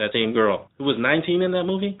banged that same girl. Who was 19 in that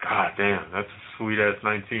movie? God damn, that's a sweet-ass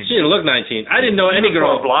 19. She didn't look 19. I didn't know any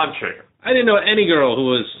girl. A blonde chick. I didn't know any girl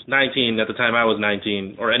who was 19 at the time I was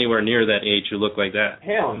 19, or anywhere near that age who looked like that.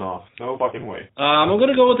 Hell no. No fucking way. I'm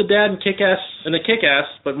going to go with the dad and Kick-Ass, and the Kick-Ass,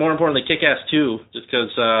 but more importantly, Kick-Ass 2, just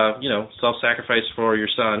because, self-sacrifice for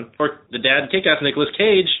your son. Or the dad and Kick-Ass, Nicolas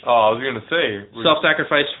Cage. Oh, I was going to say.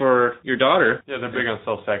 Self-sacrifice for your daughter. Yeah, they're big on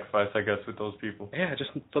self-sacrifice, I guess, with those people. Yeah,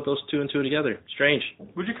 just put those two and two together. Strange.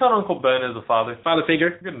 Would you count Uncle Ben as a father? Father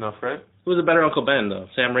figure. Good enough, right? Who was a better Uncle Ben, though?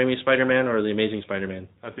 Sam Raimi's Spider-Man or The Amazing Spider-Man?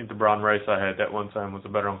 I think the brown rice I had that one time was a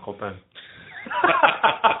better Uncle Ben.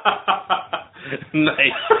 Nice.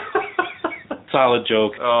 Solid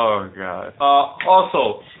joke. Oh, God.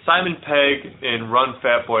 Also, Simon Pegg in Run,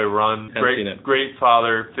 Fat Boy, Run. Great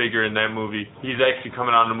father figure in that movie. He's actually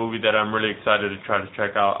coming on a movie that I'm really excited to try to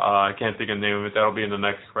check out. I can't think of the name of it. That'll be in the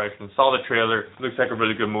next correction. Saw the trailer. Looks like a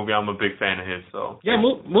really good movie. I'm a big fan of his. So yeah,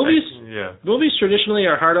 movies traditionally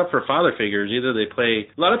are hard up for father figures. Either a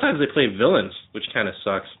lot of times they play villains, which kind of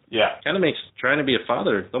sucks. Yeah. Kind of makes trying to be a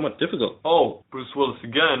father somewhat difficult. Oh, Bruce Willis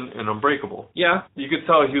again in Unbreakable. Yeah. You could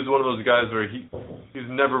tell he was one of those guys where he's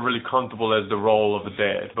never really comfortable as the role of a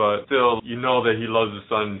dad, but still, you know that he loves his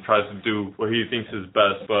son and tries to do what he thinks is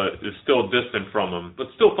best, but is still distant from him, but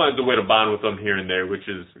still finds a way to bond with him here and there, which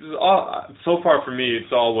is all, so far for me,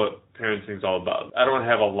 it's all what parenting's all about. I don't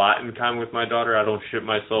have a lot in common with my daughter. I don't shit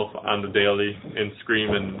myself on the daily and scream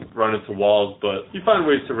and run into walls, but you find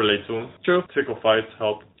ways to relate to them. True. Tickle fights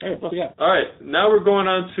help. All right, yeah. All right, now we're going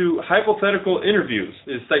on to hypothetical interviews.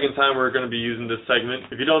 This is the second time we're going to be using this segment.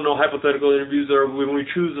 If you don't know, hypothetical interviews are when we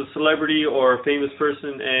choose a celebrity or a famous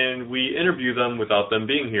person and we interview them without them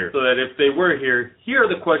being here. So that if they were here, here are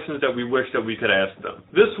the questions that we wish that we could ask them.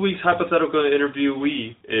 This week's hypothetical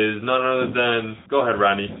interviewee is none other than, go ahead,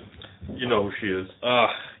 Rodney. You know who she is.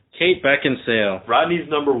 Kate Beckinsale. Rodney's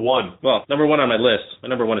number one. Well, number one on my list. My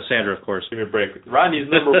number one is Sandra, of course. Give me a break. Rodney's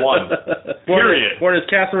number one. Period. Born as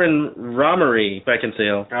Catherine Romery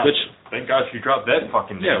Beckinsale, which... Thank God she dropped that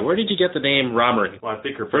fucking name. Yeah, where did you get the name Romery? Well, I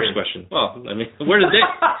think her first question. Well, I mean, where did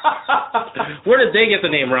they get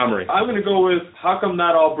the name Romery? I'm going to go with, how come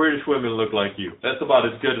not all British women look like you? That's about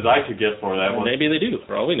as good as I could get for that one. Maybe they do,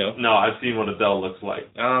 for all we know. No, I've seen what Adele looks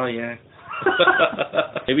like. Oh, yeah.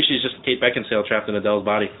 Maybe she's just Kate Beckinsale trapped in Adele's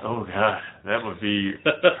body. Oh, God. That would be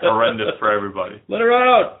horrendous for everybody. Let her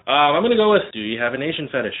out. I'm going to go with, do you have an Asian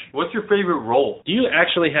fetish? What's your favorite role? Do you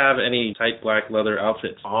actually have any tight black leather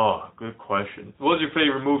outfits? Oh, good question. What was your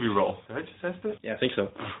favorite movie role? Did I just ask that? Yeah, I think so.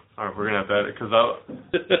 All right, we're going to have that because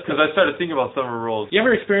I started thinking about some of her roles. You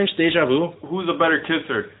ever experienced deja vu? Who's a better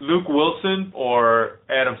kisser, Luke Wilson or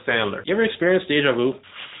Adam Sandler? You ever experienced deja vu?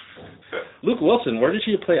 Luke Wilson, where did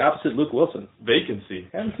she play opposite Luke Wilson? Vacancy.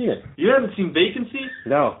 Haven't seen it. You haven't seen Vacancy?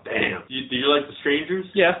 No. Damn. Do you like The Strangers?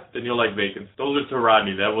 Yeah. Then you'll like Vacancy. Those are to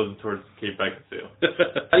Rodney. That wasn't towards Kate Beckinsale.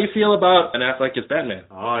 How do you feel about Ben Affleck as Batman?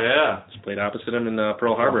 Oh, yeah. She played opposite him in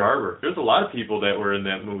Pearl Harbor. There's a lot of people that were in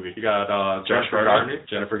that movie. You got Jennifer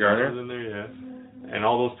Garner. Was in there, yeah. And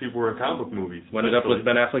all those people were in comic book movies. Ended up with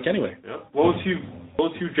Ben Affleck anyway. Yep. What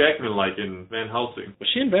was Hugh Jackman like in Van Helsing? Was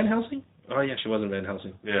she in Van Helsing? Oh, yeah, she was in Van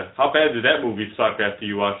Helsing. Yeah. How bad did that movie suck after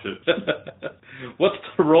you watched it? What's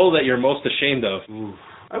the role that you're most ashamed of? Ooh.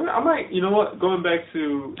 I might, you know what, going back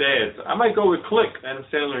to dads, I might go with Click, Adam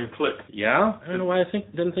Sandler and Click. Yeah? I don't know why I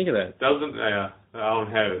didn't think of that. I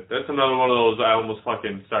don't have it. That's another one of those I almost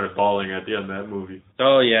fucking started bawling at the end of that movie.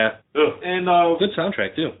 Oh, yeah. Ugh. And, good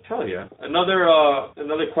soundtrack, too. Hell yeah. Another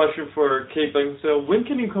question for Kate Beckinsale. When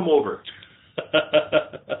can you come over?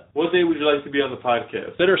 What day would you like to be on the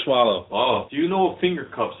podcast? Sit or swallow. Oh, do you know what finger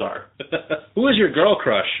cups are? Who is your girl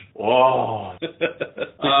crush? Oh. Please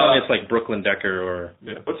tell me it's like Brooklyn Decker or...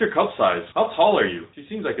 Yeah. What's your cup size? How tall are you? She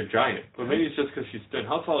seems like a giant, but maybe it's just because she's thin.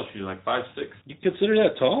 How tall is she? Like 5'6"? You consider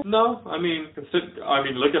that tall? No, I mean,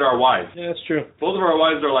 look at our wives. Yeah, that's true. Both of our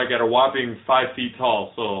wives are like at a whopping 5 feet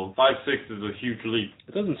tall, so 5'6" is a huge leap.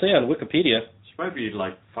 It doesn't say on Wikipedia. She might be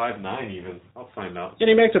like 5'9" even. I'll find out.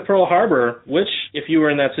 Getting back to Pearl Harbor, which, if you were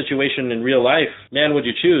in that situation in real life, man, would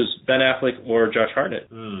you choose, Ben Affleck or Josh Hartnett?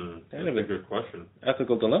 That's a good question.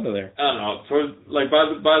 Ethical dilemma there. I don't know. So, like, by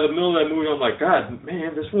the middle of that movie, I'm like, God,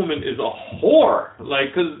 man, this woman is a whore.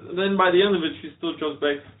 Like, because then by the end of it, she still jumps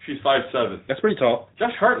back. She's 5'7". That's pretty tall.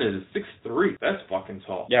 Josh Hartnett is 6'3". That's fucking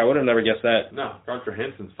tall. Yeah, I would have never guessed that. No, Dr.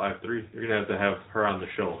 Hanson's 5'3". You're going to have her on the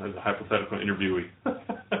show as a hypothetical interviewee.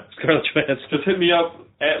 Scarlett Johansson. Just hit me up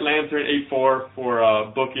at Lantern84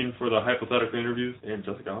 for booking for the hypothetical interviews. And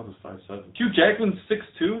Jessica Alba's 5'7". Hugh Jackman's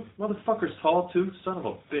 6'2". Motherfucker's tall, too. Son of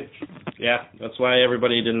a bitch. Yeah, that's why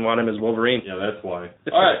everybody didn't want him as Wolverine. Yeah, that's why.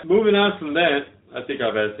 All right, moving on from that. I think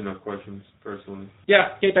I've asked enough questions, personally.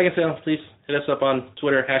 Yeah, Kate Beckinsale, please hit us up on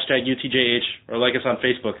Twitter, #UTJH, or like us on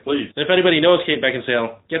Facebook. Please. And if anybody knows Kate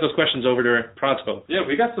Beckinsale, get those questions over to her pronto. Yeah,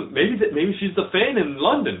 we got some. Maybe she's the fan in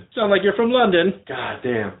London. Sound like you're from London. God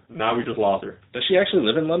damn. Now we just lost her. Does she actually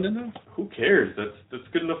live in London now? Who cares? That's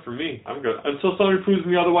good enough for me. I'm good. Until somebody proves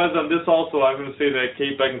me otherwise on this also, I'm going to say that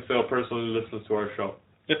Kate Beckinsale personally listens to our show.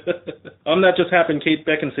 That just happened, Kate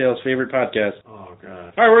Beckinsale's favorite podcast. Oh,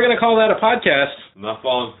 God. All right, we're going to call that a podcast. I'm not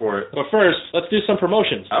falling for it. But first, let's do some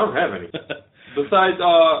promotions. I don't have any. Besides,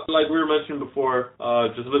 like we were mentioning before,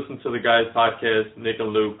 just listen to the guys' podcast, Nick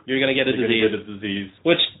and Luke. You're going to get a disease. Get a disease.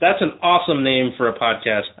 Which, that's an awesome name for a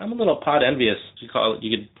podcast. I'm a little pod envious. You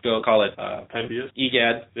could go call it Envious?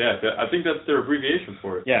 EGAD. Yeah, I think that's their abbreviation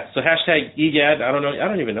for it. Yeah, so #EGAD. I don't know. I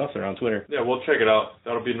don't even know if they're on Twitter. Yeah, we'll check it out.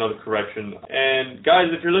 That'll be another correction. And guys,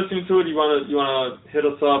 if you're listening to it, you wanna hit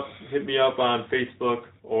us up, hit me up on Facebook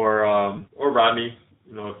or Rodney.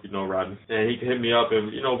 You know, if you know Rodney. And he can hit me up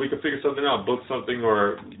and, we can figure something out, book something,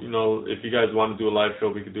 or, if you guys want to do a live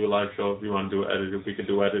show, we could do a live show. If you want to do it edited, we could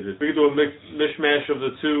do edited. We could do a mishmash of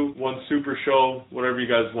the two, one super show, whatever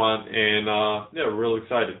you guys want. And, we're real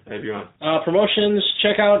excited to have you on. Promotions,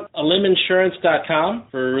 check out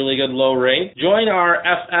aliminsurance.com for a really good low rate. Join our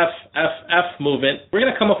FFFF movement. We're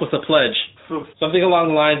going to come up with a pledge. Something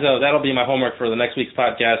along the lines of, that'll be my homework for the next week's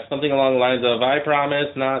podcast, something along the lines of, I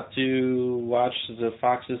promise not to watch the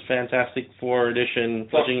Fox's Fantastic Four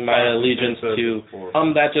edition, pledging my allegiance to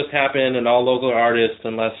That Just Happened and all local artists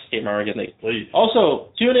unless Kate Mara gets naked. Please.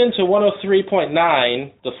 Also, tune in to 103.9,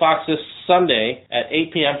 the Fox's Sunday at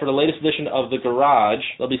 8 p.m. for the latest edition of The Garage.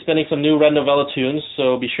 They'll be spinning some new Red Novella tunes,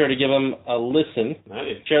 so be sure to give them a listen.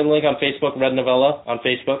 Nice. Share the link on Facebook, Red Novella on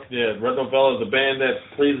Facebook. Yeah, Red Novella is the band that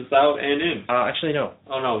plays us out and in. Actually, no.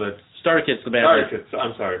 Oh, no, that's... Starter Kit's the band. Starter Kit,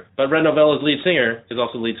 I'm sorry. But Red Novella's lead singer is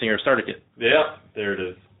also the lead singer of Starter Kit. Yeah, there it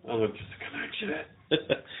is. I'm just a connection.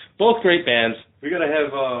 Both great bands. We gotta have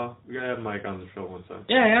Mike on the show one time.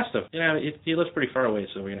 Yeah, I asked him. He lives pretty far away,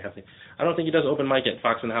 so we're gonna have to. I don't think he does open mic at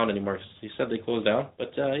Fox and the Hound anymore. He said they closed down,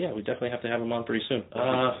 but we definitely have to have him on pretty soon.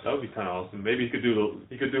 That would be kind of awesome. Maybe he could do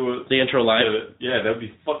the intro live. Yeah, that would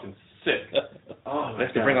be fucking sick. Oh, I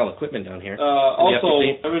have to bring all the equipment down here. Also,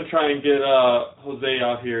 I'm going to try and get Jose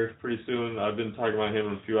out here pretty soon. I've been talking about him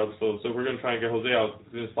in a few episodes, so we're going to try and get Jose out as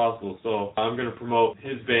soon as possible. So I'm going to promote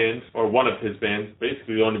his band, or one of his bands,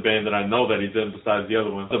 basically the only band that I know that he's in besides the other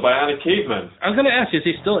one, the Bionic Cavemen. I was going to ask you, is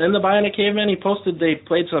he still in the Bionic Cavemen? He posted they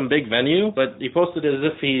played some big venue, but he posted it as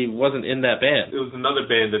if he wasn't in that band. It was another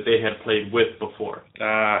band that they had played with before.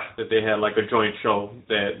 That they had like a joint show.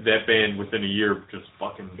 That band within a year just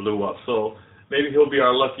fucking blew up. So maybe he'll be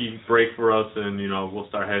our lucky break for us, and we'll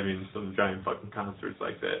start having some giant fucking concerts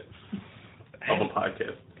like that of a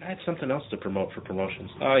podcast. I had something else to promote for promotions.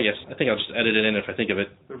 Oh, yes. I think I'll just edit it in if I think of it.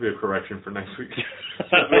 There'll be a correction for next week.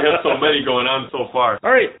 We have so many going on so far.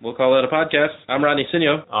 All right. We'll call that a podcast. I'm Rodney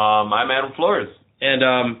Sinio. I'm Adam Flores.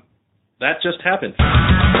 And that just happened.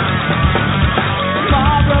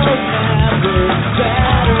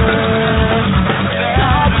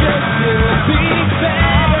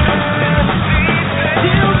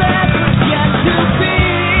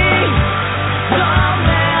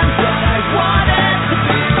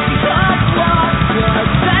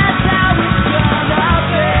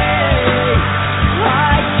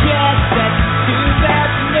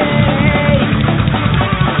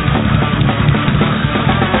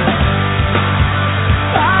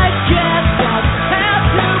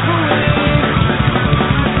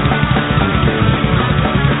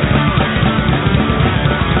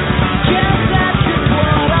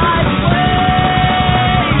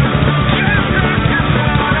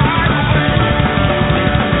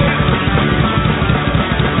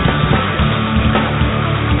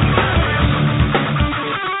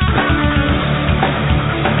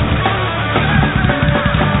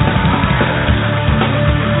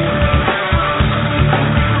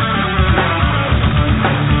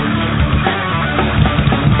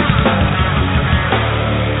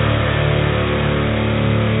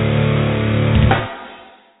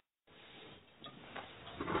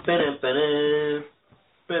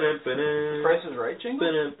 Price is Right jingle?